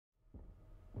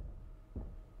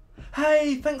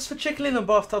Hey, thanks for checking in on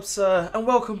Bathtub Sir, and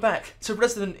welcome back to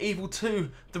Resident Evil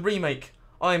 2, the remake.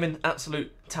 I am in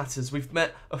absolute tatters. We've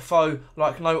met a foe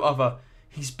like no other.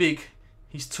 He's big,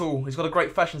 he's tall, he's got a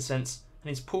great fashion sense, and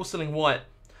he's porcelain white.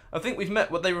 I think we've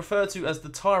met what they refer to as the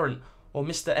Tyrant, or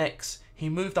Mr. X. He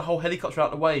moved the whole helicopter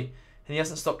out of the way, and he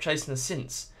hasn't stopped chasing us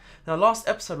since. Now, last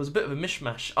episode was a bit of a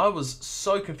mishmash. I was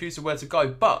so confused of where to go,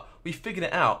 but we figured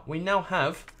it out. We now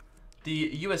have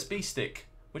the USB stick,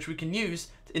 which we can use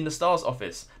in the STARS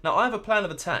office. Now, I have a plan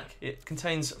of attack. It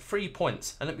contains 3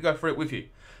 points, and let me go through it with you.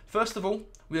 First of all,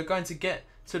 we are going to get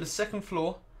to the second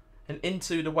floor and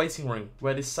into the waiting room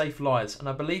where this safe lies, and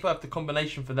I believe I have the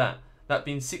combination for that, that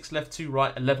being 6 left, 2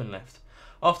 right, 11 left.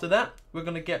 After that, we're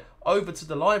going to get over to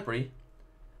the library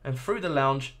and through the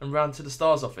lounge and round to the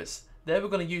STARS office. There we're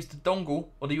going to use the dongle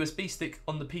or the USB stick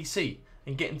on the PC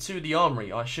and get into the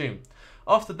armory, I assume.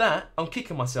 After that, I'm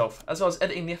kicking myself. As I was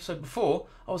editing the episode before,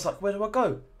 I was like, where do I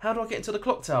go? How do I get into the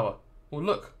clock tower? Well,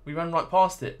 look, we ran right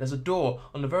past it. There's a door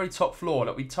on the very top floor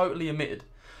that we totally omitted.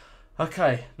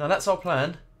 Okay, now that's our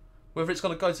plan. Whether it's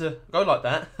going to go like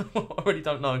that, I really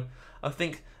don't know. I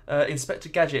think Inspector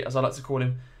Gadget, as I like to call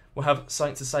him, will have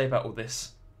something to say about all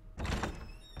this.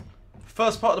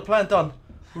 First part of the plan done.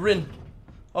 We're in.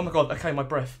 Oh my god, okay, my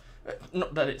breath.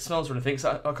 Not that it smells or anything,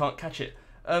 so I can't catch it.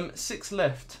 6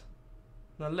 left.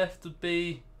 Now left would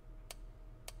be...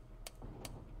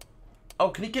 Oh,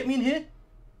 can he get me in here?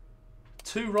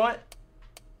 2 right.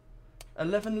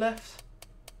 11 left.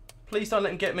 Please don't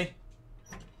let him get me.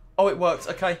 Oh, it worked,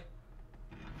 okay.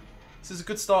 This is a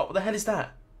good start. What the hell is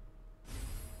that?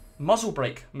 Muzzle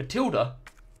brake. Matilda?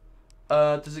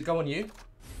 Does it go on you?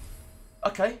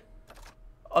 Okay.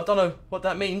 I don't know what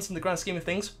that means in the grand scheme of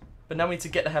things, but now we need to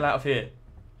get the hell out of here.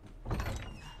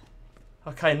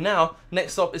 Okay, now,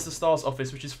 next stop is the STARS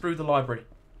office, which is through the library.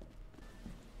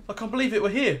 I can't believe it, we're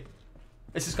here.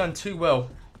 This is going too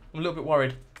well. I'm a little bit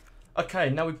worried.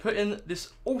 Okay, now we put in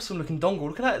this awesome looking dongle.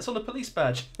 Look at that, it's on a police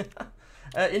badge.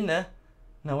 In there.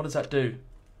 Now, what does that do?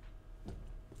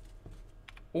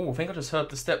 Oh, I think I just heard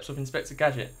the steps of Inspector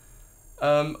Gadget.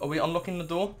 Are we unlocking the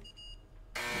door?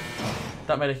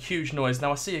 That made a huge noise.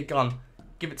 Now I see a gun.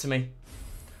 Give it to me.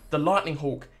 The Lightning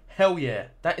Hawk. Hell yeah.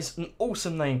 That is an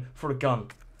awesome name for a gun.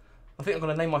 I think I'm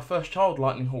going to name my first child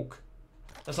Lightning Hawk.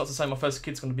 That's not to say my first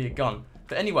kid's going to be a gun.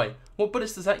 But anyway, what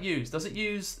bullets does that use? Does it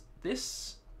use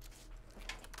this?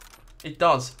 It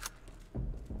does.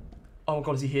 Oh my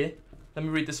god, is he here? Let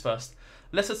me read this first.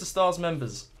 Letter to STARS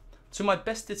members. To my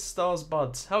bestest STARS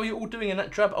buds. How are you all doing in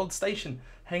that drab old station?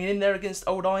 Hanging in there against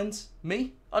old irons?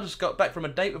 Me? I just got back from a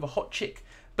date with a hot chick.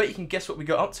 Bet you can guess what we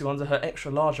got up to under her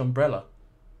extra large umbrella.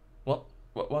 What?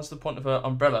 What's the point of an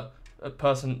umbrella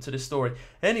person to this story?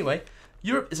 Anyway,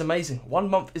 Europe is amazing. 1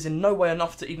 month is in no way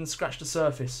enough to even scratch the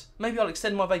surface. Maybe I'll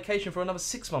extend my vacation for another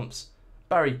 6 months.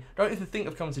 Barry, don't even think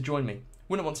of coming to join me.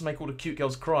 Wouldn't want to make all the cute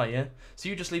girls cry, yeah? So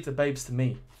you just leave the babes to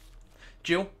me.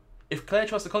 Jill, if Claire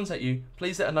tries to contact you,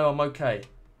 please let her know I'm okay.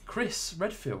 Chris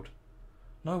Redfield.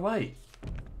 No way.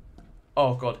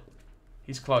 Oh god.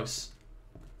 He's close.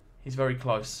 He's very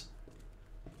close.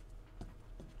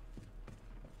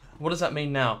 What does that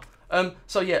mean now?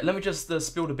 So yeah, let me just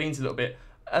spill the beans a little bit.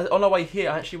 On our way here,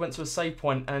 I actually went to a save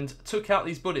point and took out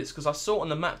these bullets because I saw on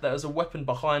the map there was a weapon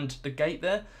behind the gate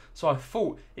there. So I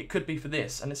thought it could be for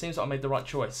this, and it seems like I made the right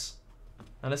choice.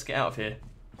 Now let's get out of here.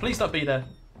 Please don't be there.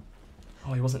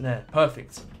 Oh, he wasn't there.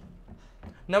 Perfect.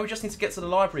 Now we just need to get to the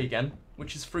library again,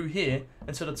 which is through here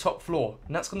and to the top floor.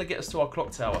 And that's going to get us to our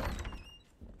clock tower.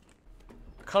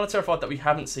 I'm kind of terrified that we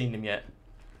haven't seen him yet.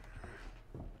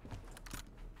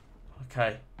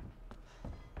 Okay.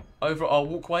 Over our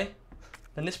walkway.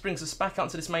 Then this brings us back out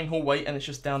to this main hallway and it's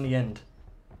just down the end.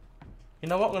 You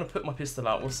know what? I'm going to put my pistol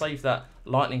out. We'll save that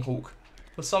Lightning Hawk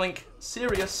for something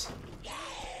serious.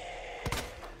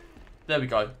 There we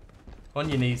go. On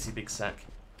your knees, you big sack.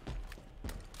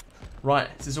 Right,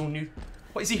 this is all new.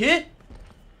 What, is he here?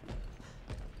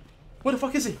 Where the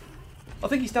fuck is he? I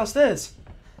think he's downstairs.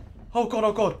 Oh god,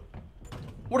 oh god.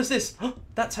 What is this?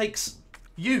 That takes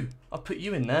you. I put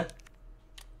you in there.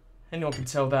 Anyone can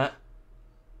tell that.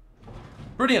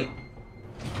 Brilliant.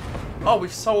 Oh,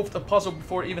 we've solved a puzzle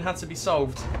before it even had to be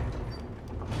solved.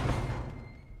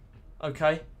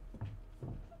 Okay.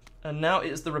 And now it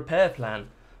is the repair plan.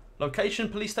 Location,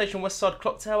 police station, west side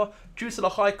clock tower. Due to the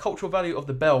high cultural value of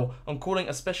the bell, I'm calling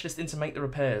a specialist in to make the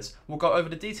repairs. We'll go over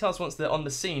the details once they're on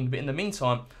the scene, but in the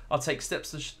meantime, I'll take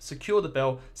steps to secure the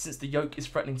bell since the yoke is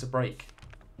threatening to break.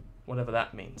 Whatever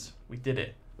that means. We did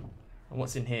it. And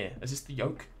what's in here? Is this the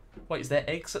yoke? Wait, is there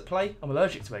eggs at play? I'm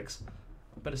allergic to eggs.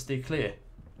 Better steer clear.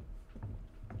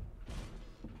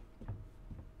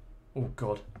 Oh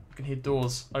god. can hear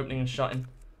doors opening and shutting.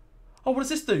 Oh, what does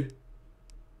this do?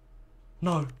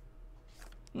 No.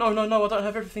 No, no, no, I don't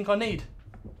have everything I need.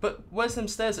 But where's them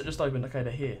stairs that just opened? Okay,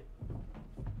 they're here.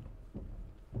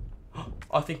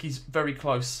 I think he's very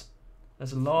close.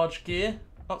 There's a large gear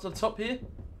up to the top here.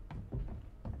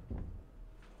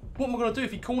 What am I going to do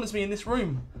if he corners me in this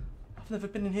room? I've never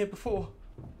been in here before.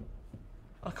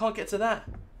 I can't get to that.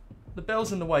 The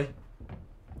bell's in the way.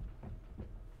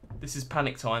 This is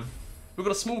panic time. We've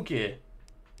got a small gear.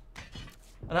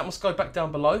 And that must go back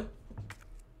down below.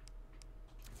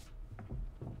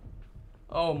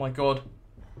 Oh my god.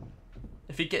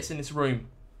 If he gets in this room,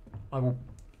 I will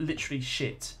literally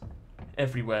shit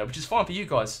everywhere, which is fine for you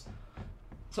guys.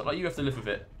 It's not like you have to live with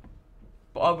it.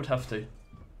 But I would have to.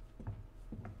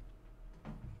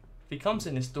 If he comes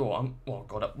in this door, oh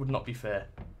god, that would not be fair.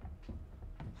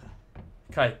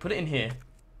 Okay, put it in here.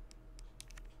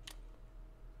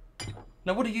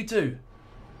 Now what do?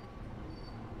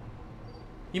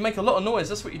 You make a lot of noise,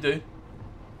 that's what you do.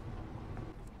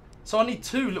 So I need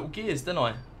 2 little gears, don't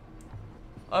I?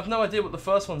 I have no idea what the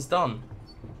first one's done.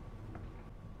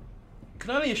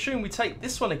 Can only assume we take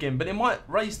this one again, but it might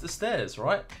raise the stairs,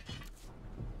 right?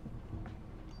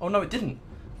 Oh no, it didn't.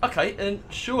 Okay, and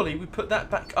surely we put that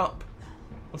back up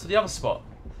onto the other spot.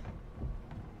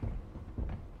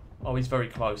 Oh, he's very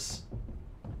close.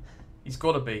 He's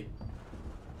got to be.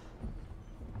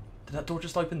 Did that door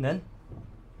just open then?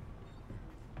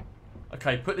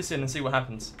 Okay, put this in and see what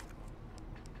happens.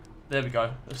 There we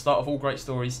go. The start of all great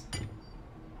stories.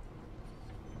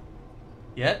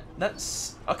 Yeah,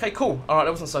 that's... Okay, cool. Alright,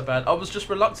 that wasn't so bad. I was just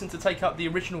reluctant to take up the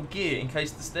original gear in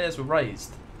case the stairs were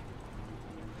raised.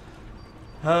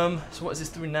 So what is this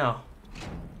doing now?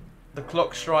 The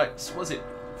clock strikes... What is it?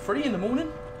 3 in the morning?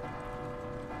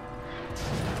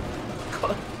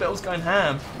 God, the bell's going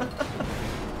ham.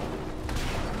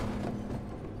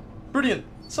 Brilliant.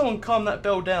 Someone calm that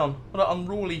bell down. What an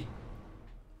unruly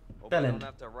bell end. I don't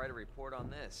have to write a report on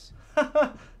this.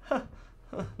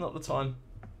 Not the time.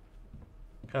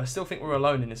 Okay, I still think we're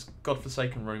alone in this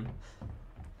godforsaken room.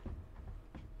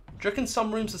 Do you reckon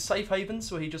some rooms are safe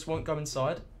havens where he just won't go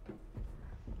inside?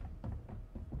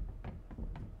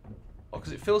 Oh,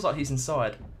 because it feels like he's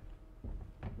inside.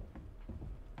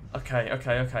 Okay,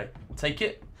 okay, okay. Take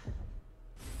it.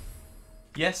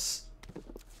 Yes.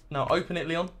 Now open it,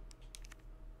 Leon.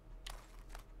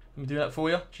 Let me do that for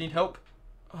you. Do you need help?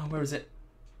 Oh, where is it?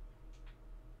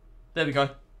 There we go.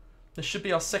 This should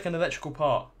be our second electrical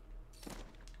part.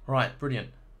 Right, brilliant.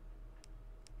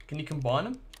 Can you combine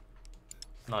them?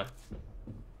 No.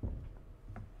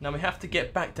 Now we have to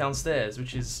get back downstairs,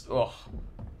 which is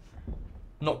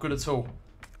not good at all.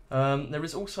 There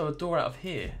is also a door out of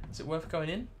here. Is it worth going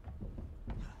in?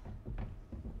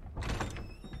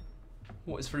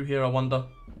 What is through here, I wonder?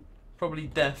 Probably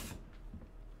death.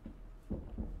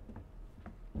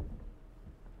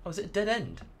 Oh, is it a dead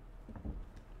end?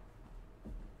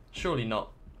 Surely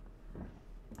not.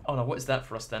 Oh no, what is that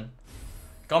for us then?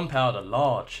 Gunpowder,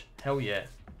 large. Hell yeah.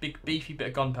 Big beefy bit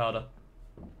of gunpowder.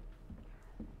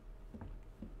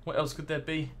 What else could there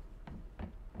be?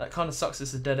 That kind of sucks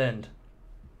as a dead end.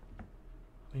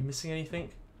 Are we missing anything?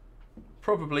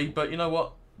 Probably, but you know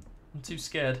what? I'm too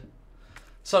scared.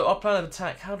 So, our plan of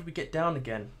attack, how do we get down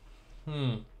again?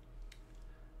 We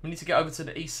need to get over to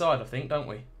the east side, I think, don't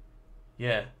we?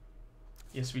 Yeah.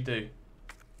 Yes, we do.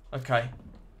 Okay.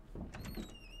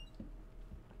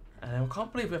 And I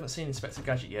can't believe we haven't seen Inspector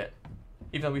Gadget yet.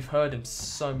 Even though we've heard him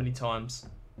so many times.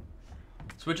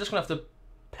 So we're just going to have to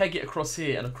peg it across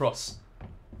here and across.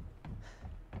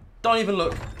 Don't even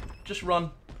look. Just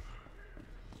run.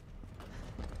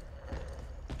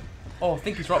 Oh, I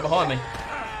think he's right behind me.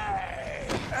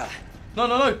 No,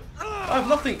 no, no. I have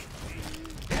nothing.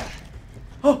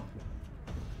 Oh.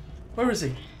 Where is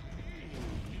he?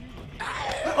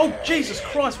 Oh, Jesus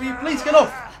Christ. Will you please get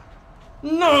off?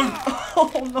 No.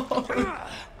 Oh, no.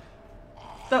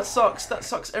 That sucks. That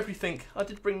sucks everything. I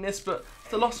did bring this, but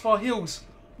the loss of our heals.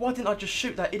 Why didn't I just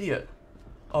shoot that idiot?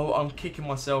 Oh, I'm kicking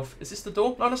myself. Is this the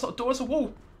door? No, that's not a door. It's a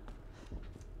wall.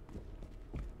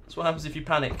 That's what happens if you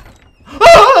panic.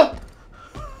 Ah!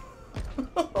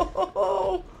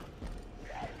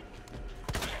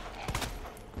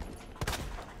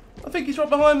 I think he's right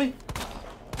behind me.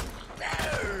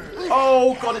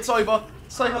 Oh god, it's over.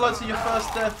 Say hello to your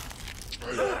first death.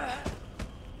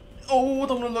 Oh, I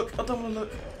don't want to look. I don't want to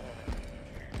look.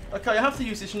 Okay, I have to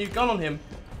use this new gun on him.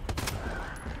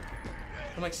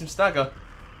 That makes him stagger.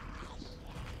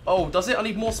 Oh, does it? I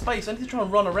need more space. I need to try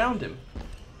and run around him.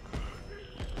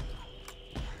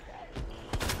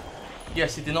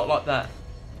 Yes, he did not like that.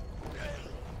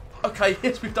 Okay,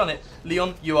 yes, we've done it.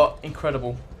 Leon, you are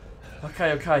incredible.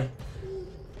 Okay, okay.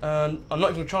 I'm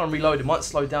not even going to try and reload. It might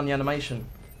slow down the animation.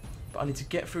 But I need to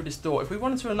get through this door. If we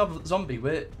run into another zombie,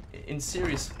 we're in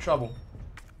serious trouble.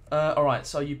 Alright,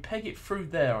 so you peg it through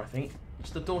there, I think.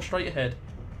 Just the door straight ahead.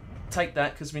 Take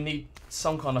that, because we need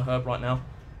some kind of herb right now.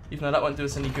 Even though that won't do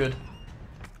us any good.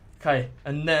 Okay,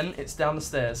 and then it's down the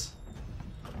stairs.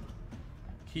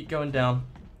 Keep going down.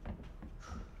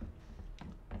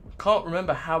 Can't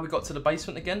remember how we got to the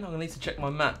basement again. I'm going to need to check my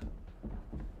map.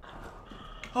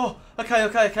 Oh, okay.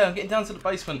 I'm getting down to the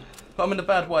basement. But I'm in a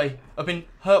bad way. I've been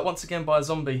hurt once again by a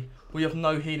zombie. We have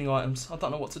no healing items. I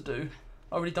don't know what to do.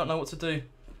 I really don't know what to do.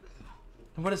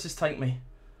 And where does this take me?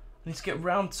 I need to get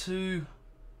round to...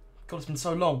 God, it's been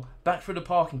so long. Back through the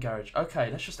parking garage. Okay,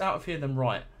 let's just out of here then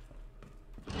right.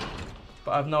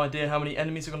 But I have no idea how many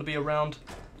enemies are going to be around.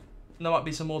 There might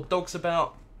be some more dogs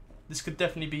about. This could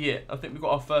definitely be it. I think we've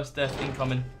got our first death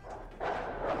incoming.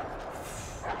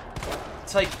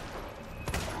 Take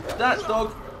that,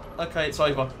 dog. Okay, it's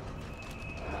over.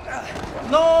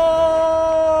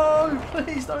 No!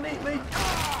 Please don't eat me.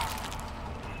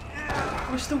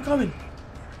 We're still going.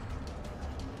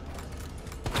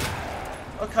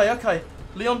 Okay.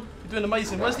 Leon, you're doing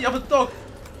amazing. Where's the other dog?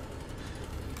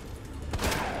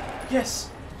 Yes.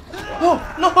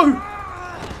 Oh, no!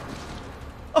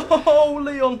 Oh,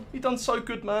 Leon, you done so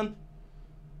good, man.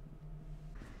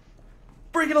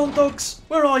 Bring it on, dogs.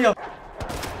 Where are you?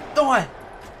 Die.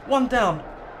 One down.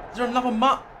 Is there another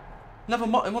mutt? Another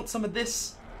mutt who wants some of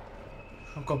this?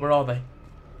 Oh, God, where are they? Are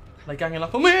they ganging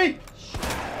up on me?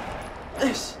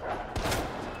 This.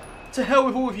 To hell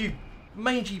with all of you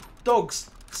mangy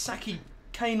dogs, sacky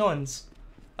canines.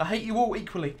 I hate you all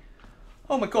equally.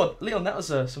 Oh, my God. Leon, that was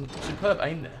some superb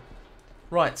aim there.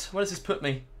 Right, where does this put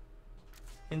me?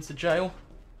 Into jail.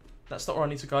 That's not where I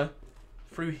need to go.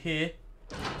 Through here.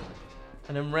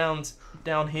 And then round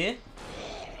down here.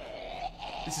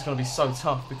 This is going to be so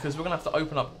tough because we're going to have to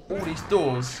open up all these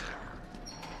doors.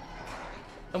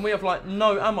 And we have like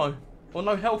no ammo. Or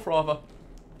no health rather.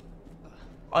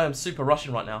 I am super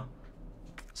rushing right now.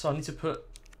 So I need to put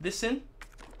this in.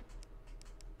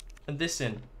 And this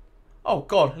in. Oh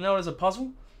God, now there's a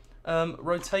puzzle.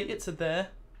 Rotate it to there.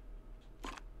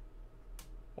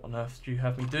 What on earth do you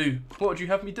have me do? What would you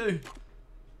have me do?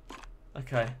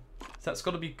 Okay, so that's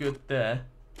got to be good there.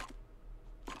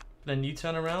 Then you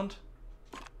turn around.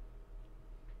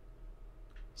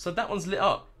 So that one's lit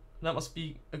up. That must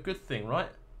be a good thing, right?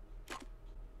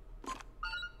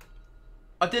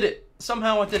 I did it.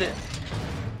 Somehow I did it.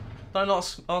 Don't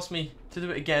ask me to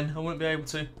do it again. I wouldn't be able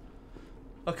to.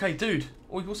 Okay, dude.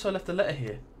 We've also left a letter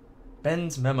here.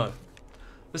 Ben's memo.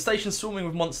 The station's swarming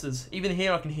with monsters. Even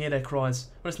here I can hear their cries.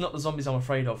 But it's not the zombies I'm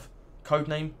afraid of.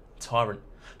 Codename, Tyrant.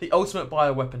 The ultimate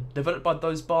bioweapon, developed by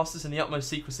those bastards in the utmost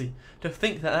secrecy. To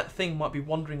think that that thing might be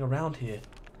wandering around here.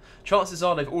 Chances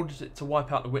are they've ordered it to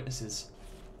wipe out the witnesses.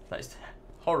 That is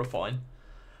horrifying.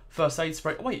 First aid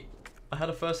spray. Wait, I had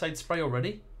a first aid spray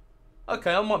already?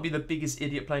 Okay, I might be the biggest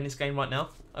idiot playing this game right now.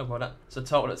 Oh well, that's a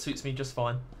title that suits me just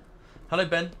fine. Hello,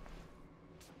 Ben.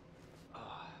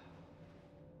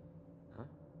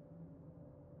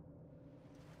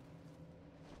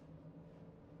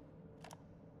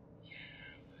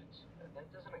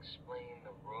 Explain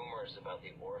the rumors about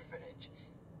the orphanage.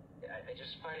 I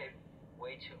just find it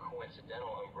way too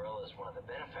coincidental Umbrella's one of the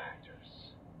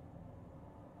benefactors.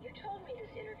 You told me this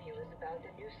interview is about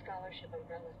the new scholarship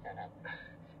Umbrella set up.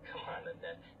 Come on,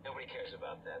 Annette. Nobody cares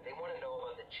about that. They want to know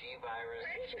about the G virus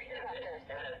Where did you hear about this?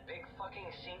 and that big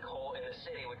fucking sinkhole in the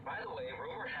city, which, by the way,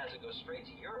 rumor has it goes straight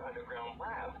to your underground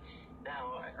lab.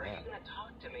 Now, are you going to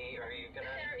talk to me, or are you going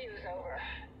to... This interview's over.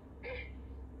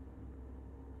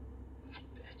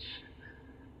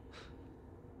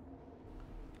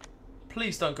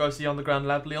 Please don't go to the underground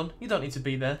lab, Leon. You don't need to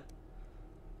be there.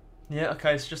 Yeah,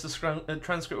 okay, it's just a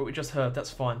transcript of what we just heard.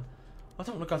 That's fine. I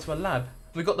don't want to go to a lab.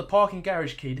 We've got the parking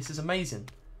garage key. This is amazing.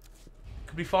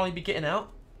 Could we finally be getting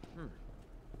out?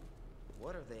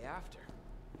 What are they after?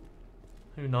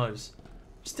 Who knows?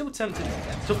 Still tempted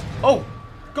to... Oh!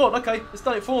 God, okay. It's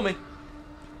done it for me.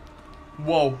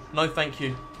 Whoa. No, thank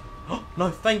you. No,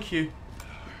 thank you.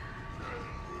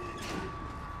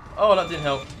 Oh, that didn't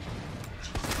help.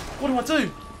 What do I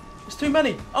do? There's too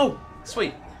many. Oh,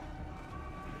 sweet.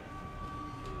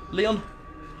 Leon.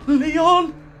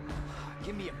 Leon!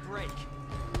 Give me a break.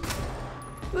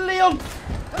 Leon!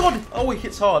 God! Oh, he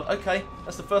hits hard. Okay.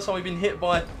 That's the first time we've been hit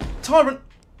by Tyrant.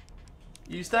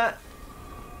 Use that.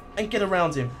 And get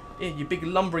around him. Here, you big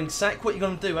lumbering sack. What are you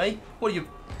going to do, eh? What are you,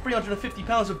 350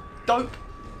 pounds of dope?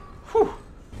 Whew.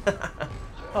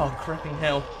 Oh, crapping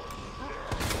hell.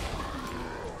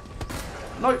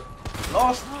 No.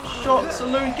 Last shot,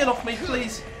 Saloon, get off me,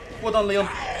 please. Well done, Leon.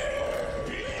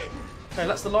 Okay,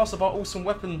 that's the last of our awesome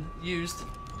weapon used.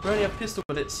 We only have pistol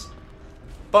bullets.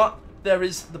 But there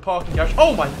is the parking garage.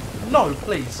 Oh my, no,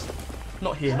 please.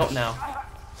 Not here, not now.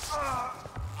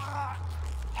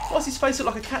 Why does his face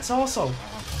look like a cat's arsehole?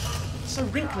 It's so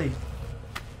wrinkly.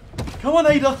 Come on,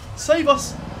 Ada, save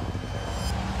us.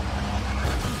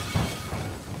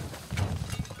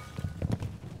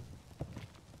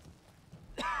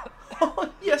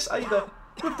 Yes, Ada,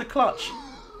 with the clutch.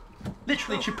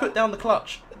 Literally, she put down the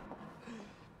clutch.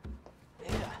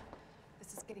 Ada,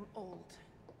 this is getting old.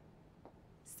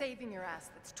 Saving your ass,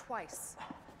 that's twice.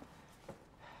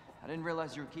 I didn't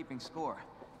realize you were keeping score.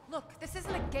 Look, this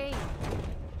isn't a game.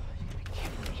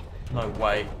 No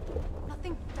way.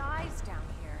 Nothing dies down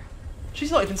here.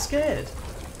 She's not even scared.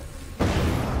 I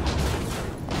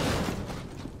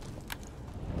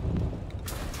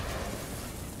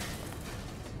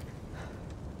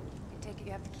take it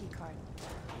you have the key card.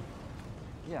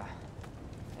 Yeah,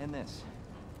 and this.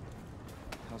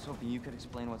 I was hoping you could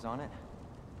explain what's on it.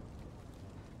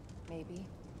 Maybe.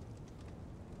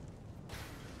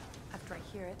 After I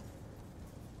hear it.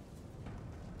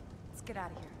 Let's get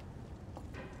out of here.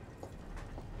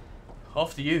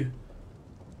 After you.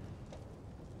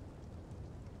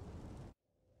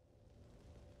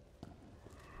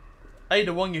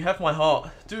 Ada Wong, you have my heart.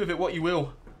 Do with it what you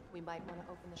will. We might want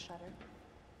to open the shutter.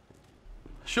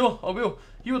 Sure, I will.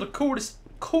 You are the coolest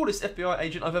FBI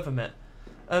agent I've ever met.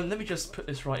 Let me just put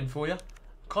this right in for you. I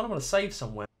kind of want to save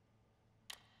somewhere.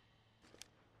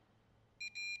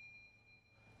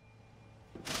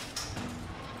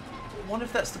 I wonder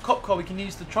if that's the cop car we can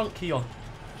use the trunk key on.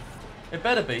 It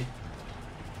better be.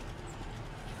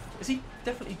 Is he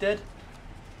definitely dead?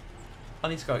 I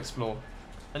need to go explore.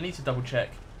 I need to double check.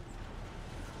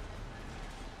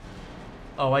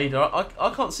 Oh, Ada, I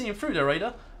can't see him through there,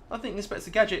 Ada. I think Inspector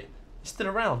Gadget is still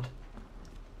around.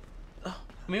 Are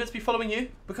we meant to be following you?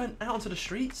 We're going out onto the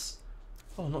streets?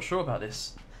 Oh, I'm not sure about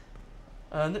this.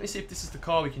 Let me see if this is the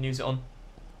car we can use it on.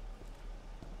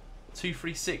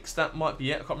 236, that might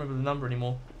be it. I can't remember the number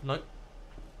anymore. Nope.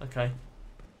 Okay.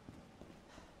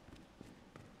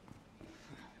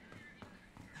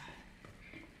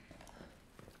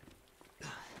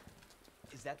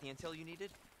 Is that the intel you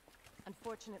needed?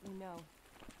 Unfortunately, no.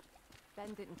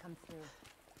 Ben didn't come through.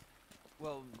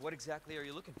 Well, what exactly are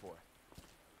you looking for?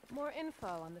 More info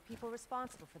on the people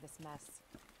responsible for this mess.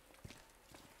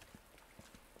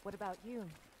 What about you?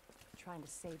 Trying to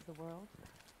save the world?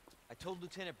 I told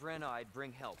Lieutenant Brenna I'd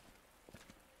bring help.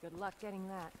 Good luck getting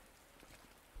that.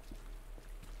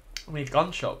 I mean, a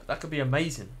gun shop. That could be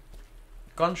amazing.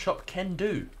 Gun shop can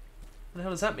do. What the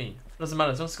hell does that mean? It doesn't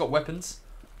matter as long as it's got weapons.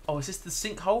 Oh, is this the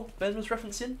sinkhole Ben was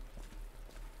referencing?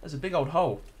 There's a big old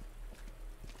hole.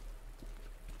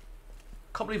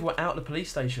 Can't believe we're out of the police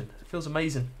station. It feels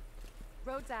amazing.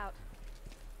 Road's out.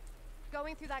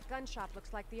 Going through that gun shop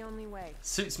looks like the only way.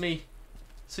 Suits me.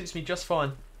 Suits me just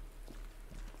fine.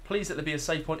 Please let there be a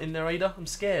safe point in there, Ada. I'm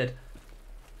scared.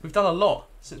 We've done a lot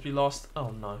since we last... Oh,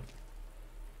 no.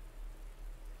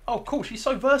 Oh, cool. She's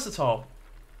so versatile.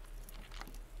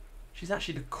 She's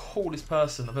actually the coolest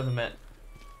person I've ever met.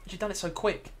 She's done it so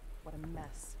quick. What a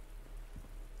mess.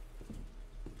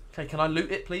 Okay, can I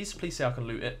loot it, please? Please say I can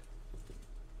loot it.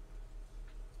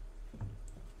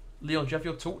 Leon, do you have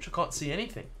your torch? I can't see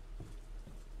anything.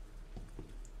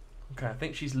 Okay, I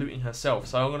think she's looting herself,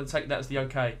 so I'm going to take that as the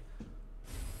okay.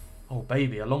 Oh,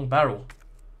 baby, a long barrel.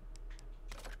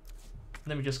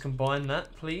 Let me just combine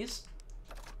that, please.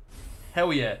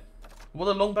 Hell yeah. What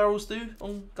do long barrels do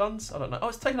on guns? I don't know. Oh,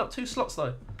 it's taken up 2 slots,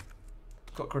 though.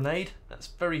 Got grenade. That's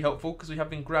very helpful, because we have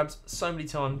been grabbed so many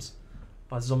times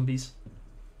by zombies.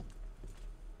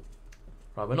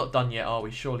 Right, we're not done yet, are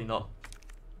we? Surely not.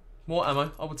 More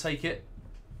ammo. I will take it.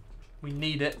 We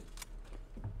need it.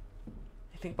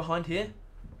 Anything behind here?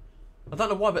 I don't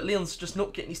know why, but Leon's just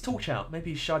not getting his torch out. Maybe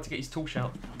he's shy to get his torch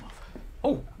out.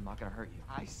 Oh! I'm not gonna hurt you.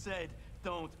 I said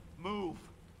don't move.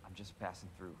 I'm just passing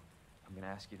through. I'm gonna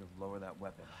ask you to lower that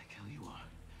weapon. Like hell you are.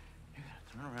 You're gonna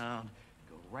turn around and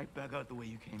go right back out the way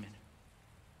you came in.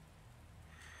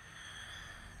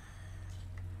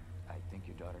 I think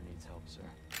your daughter needs help, sir.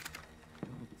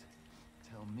 Don't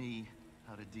tell me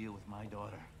how to deal with my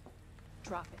daughter.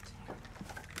 Drop it.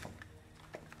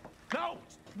 No!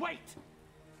 Wait!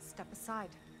 Step aside.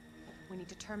 We need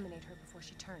to terminate her before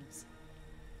she turns.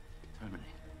 Terminate.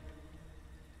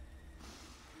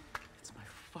 It's my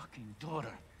fucking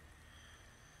daughter.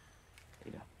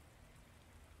 Ada.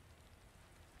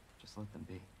 Just let them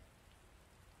be.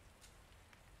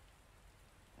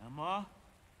 Emma?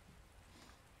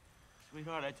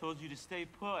 Sweetheart, I told you to stay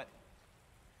put.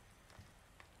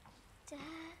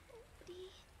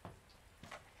 Daddy.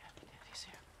 Daddy's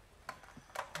here.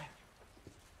 Come here.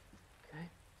 Okay?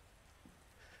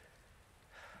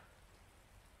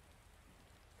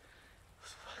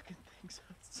 Those fucking things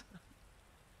outside.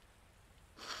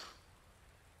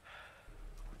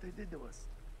 What they did to us.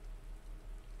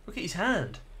 Look at his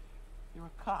hand. You're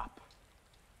a cop.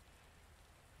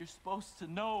 You're supposed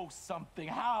to know something.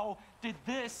 How did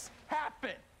this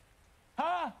happen?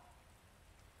 Huh?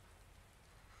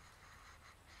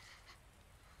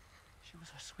 She was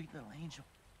our sweet little angel.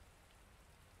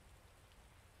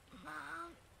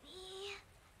 Mommy.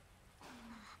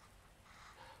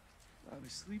 I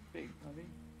was sleeping, honey.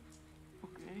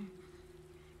 Okay?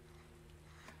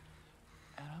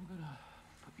 And I'm gonna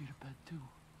put you to bed too,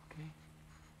 okay?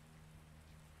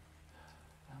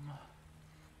 Emma.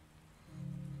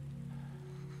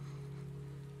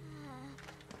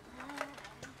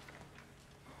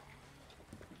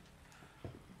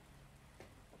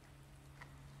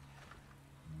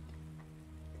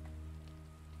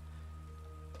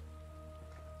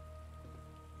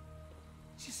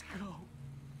 Just go.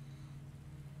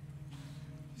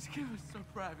 Just give us some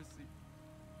privacy.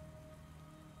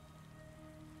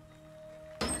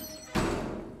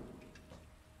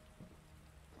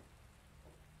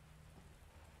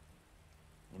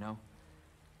 You know,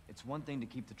 it's one thing to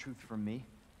keep the truth from me,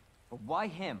 but why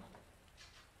him?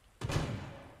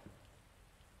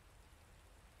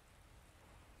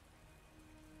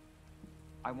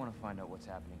 I want to find out what's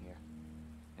happening here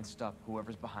and stop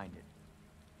whoever's behind it.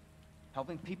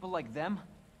 Helping people like them?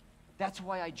 That's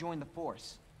why I joined the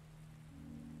force.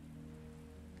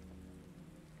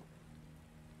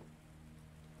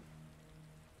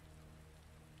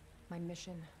 My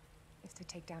mission is to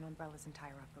take down Umbrella's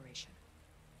entire operation.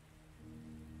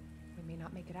 We may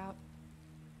not make it out.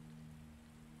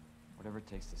 Whatever it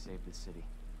takes to save this city.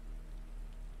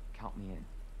 Count me in.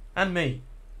 And me.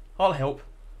 I'll help.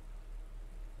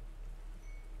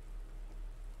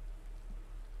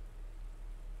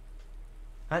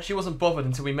 I actually wasn't bothered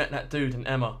until we met that dude and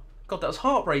Emma. God, that was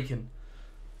heartbreaking.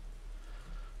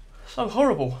 So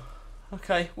horrible.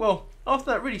 Okay, well,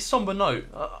 after that really somber note,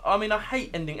 I mean, I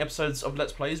hate ending episodes of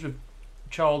Let's Plays with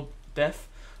child death,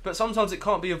 but sometimes it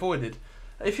can't be avoided.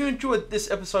 If you enjoyed this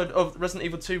episode of Resident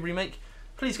Evil 2 Remake,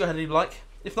 please go ahead and leave a like.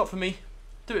 If not for me,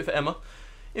 do it for Emma.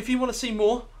 If you want to see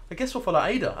more, I guess we'll follow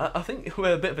Ada. I think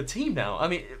we're a bit of a team now. I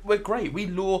mean, we're great. We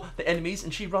lure the enemies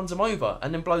and she runs them over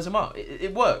and then blows them up.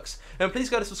 It works. And please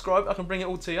go to subscribe. I can bring it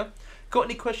all to you. Got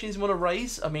any questions you want to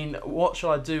raise? I mean, what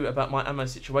should I do about my ammo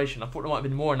situation? I thought there might have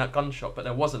been more in that gun shop, but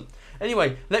there wasn't.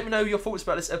 Anyway, let me know your thoughts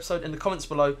about this episode in the comments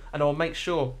below and I'll make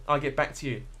sure I get back to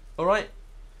you. Alright?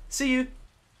 See you.